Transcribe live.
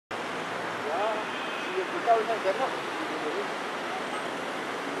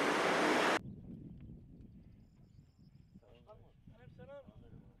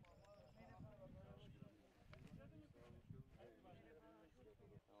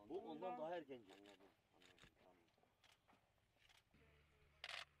Bu ondan daha erken geliyor.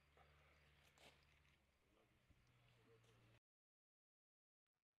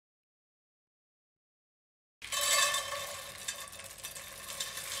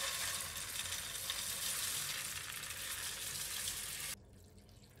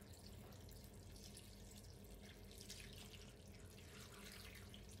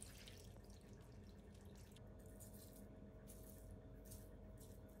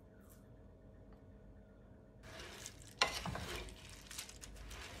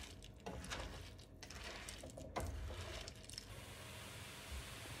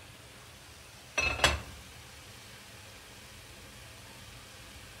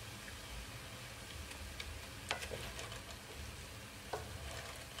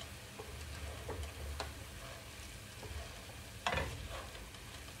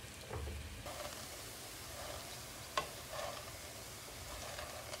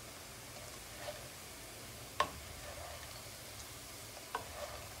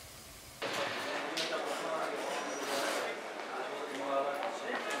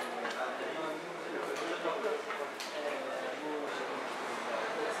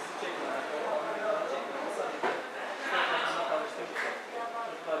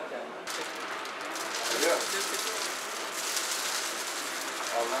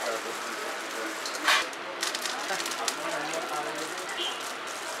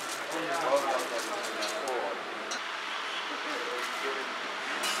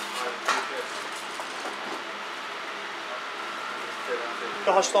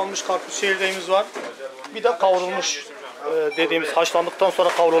 Haşlanmış karpuz çekirdeğimiz var. Bir de kavrulmuş dediğimiz, haşlandıktan sonra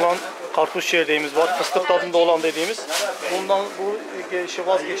kavrulan karpuz çekirdeğimiz var. Fıstık tadında olan dediğimiz. Bundan bu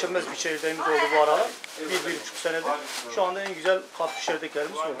vazgeçilmez bir çekirdeğimiz oldu bu aralar. 1-1,5 senedir. Şu anda en güzel karpuz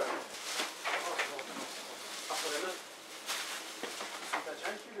çekirdeklerimiz burada.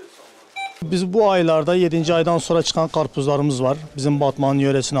 Biz bu aylarda 7. aydan sonra çıkan karpuzlarımız var. Bizim Batman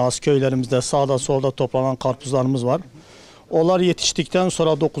yöresine has köylerimizde sağda solda toplanan karpuzlarımız var. Onlar yetiştikten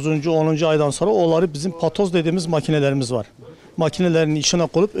sonra 9. 10. aydan sonra onları bizim patoz dediğimiz makinelerimiz var. Makinelerin içine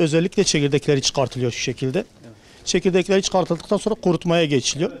koyup özellikle çekirdekleri çıkartılıyor şu şekilde. Çekirdekleri çıkartıldıktan sonra kurutmaya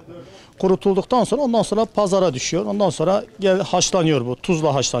geçiliyor. Kurutulduktan sonra ondan sonra pazara düşüyor. Ondan sonra haşlanıyor bu.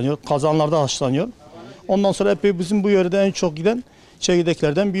 Tuzla haşlanıyor. Kazanlarda haşlanıyor. Ondan sonra epey bizim bu yörede en çok giden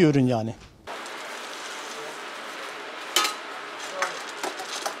çekirdeklerden bir ürün yani.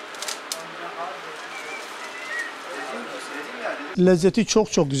 Lezzeti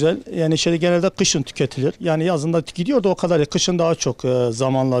çok güzel. Yani genelde kışın tüketilir. Yani yazında gidiyor da o kadar. Kışın daha çok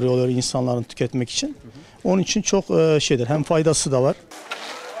zamanları oluyor insanların tüketmek için. Onun için çok hem faydası da var.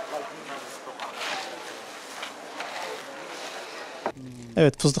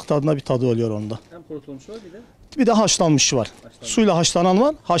 Evet, fıstık tadında bir tadı oluyor onda. Hem kurutulmuş var bir de haşlanmış var. Suyla haşlanan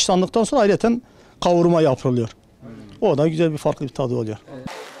var. Haşlandıktan sonra ayrıca kavurma yapılıyor. O da güzel bir farklı bir tadı oluyor.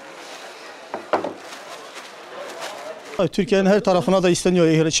 Türkiye'nin her tarafına da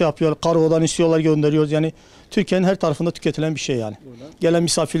isteniyor, yapıyor. Kargodan istiyorlar, gönderiyoruz. Yani Türkiye'nin her tarafında tüketilen bir şey yani. Gelen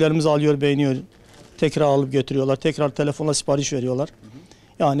misafirlerimiz alıyor, beğeniyor. Tekrar alıp götürüyorlar. Tekrar telefonla sipariş veriyorlar.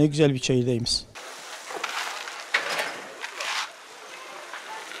 Yani güzel bir çekirdeğimiz.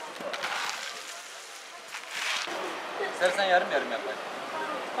 İstersen yarım yapayım.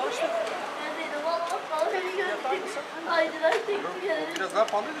 Biraz daha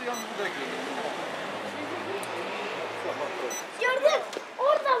pahalıydı yalnız bu da gördüm.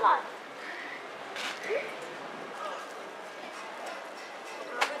 Orada var.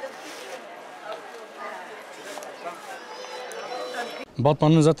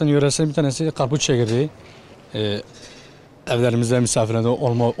 Batman'ın zaten yöresel bir tanesi karpuz çekirdeği. Evlerimizde, misafirlerde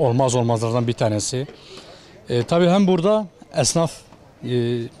olmaz olmazlardan bir tanesi. Tabii hem burada esnaf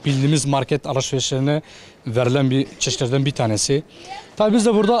bildiğimiz market alışverişlerine verilen bir çeşitlerden bir tanesi. Tabii biz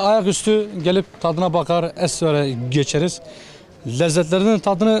de burada ayaküstü gelip tadına bakar, es geçeriz. Lezzetlerinin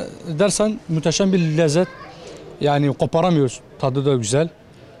tadını dersen muhteşem bir lezzet. Yani koparamıyoruz. Tadı da güzel.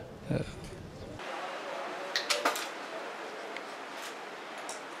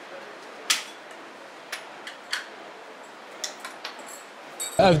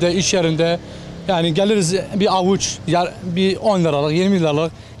 Evde, iş yerinde yani geliriz bir avuç, bir 10 liralık, 20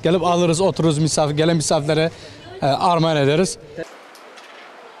 liralık gelip alırız, otururuz gelen misafirlere armağan ederiz.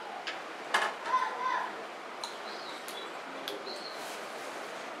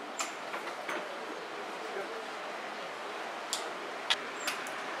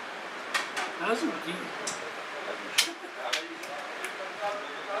 Az mı değil?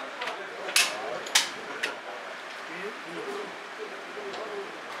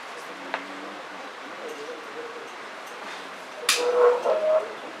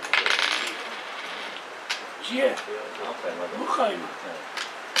 Ciğer. Bu kaymak.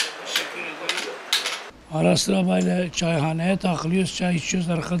 Teşekkür ederim. Ara sıra böyle çayhaneye takılıyoruz, çay içiyoruz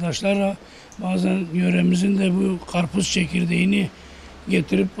arkadaşlarla. Bazen yöremizin de bu karpuz çekirdeğini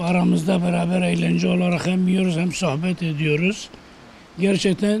getirip aramızda beraber eğlence olarak hem yiyoruz hem sohbet ediyoruz.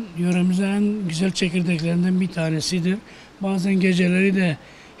 Gerçekten yöremizin en güzel çekirdeklerinden bir tanesidir. Bazen geceleri de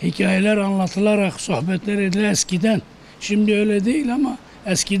hikayeler anlatılarak sohbetler edilir eskiden. Şimdi öyle değil ama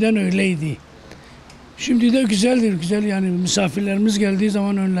eskiden öyleydi. Şimdi de güzeldir, güzel yani misafirlerimiz geldiği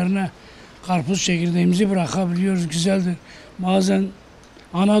zaman önlerine karpuz çekirdeğimizi bırakabiliyoruz, güzeldir. Bazen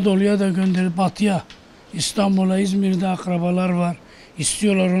Anadolu'ya da gönderip batıya, İstanbul'a, İzmir'de akrabalar var.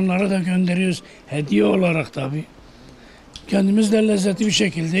 İstiyorlar, onlara da gönderiyoruz. Hediye olarak tabii. Kendimiz de lezzetli bir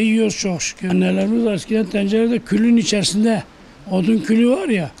şekilde yiyoruz çok şükür. Annelerimiz eskiden tencerede külün içerisinde, odun külü var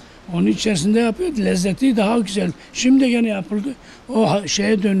ya, onun içerisinde yapıyor. Lezzeti daha güzel. Şimdi gene yapıldı. O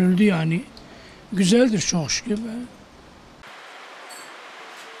şeye dönüldü yani. Güzeldir çok şükür.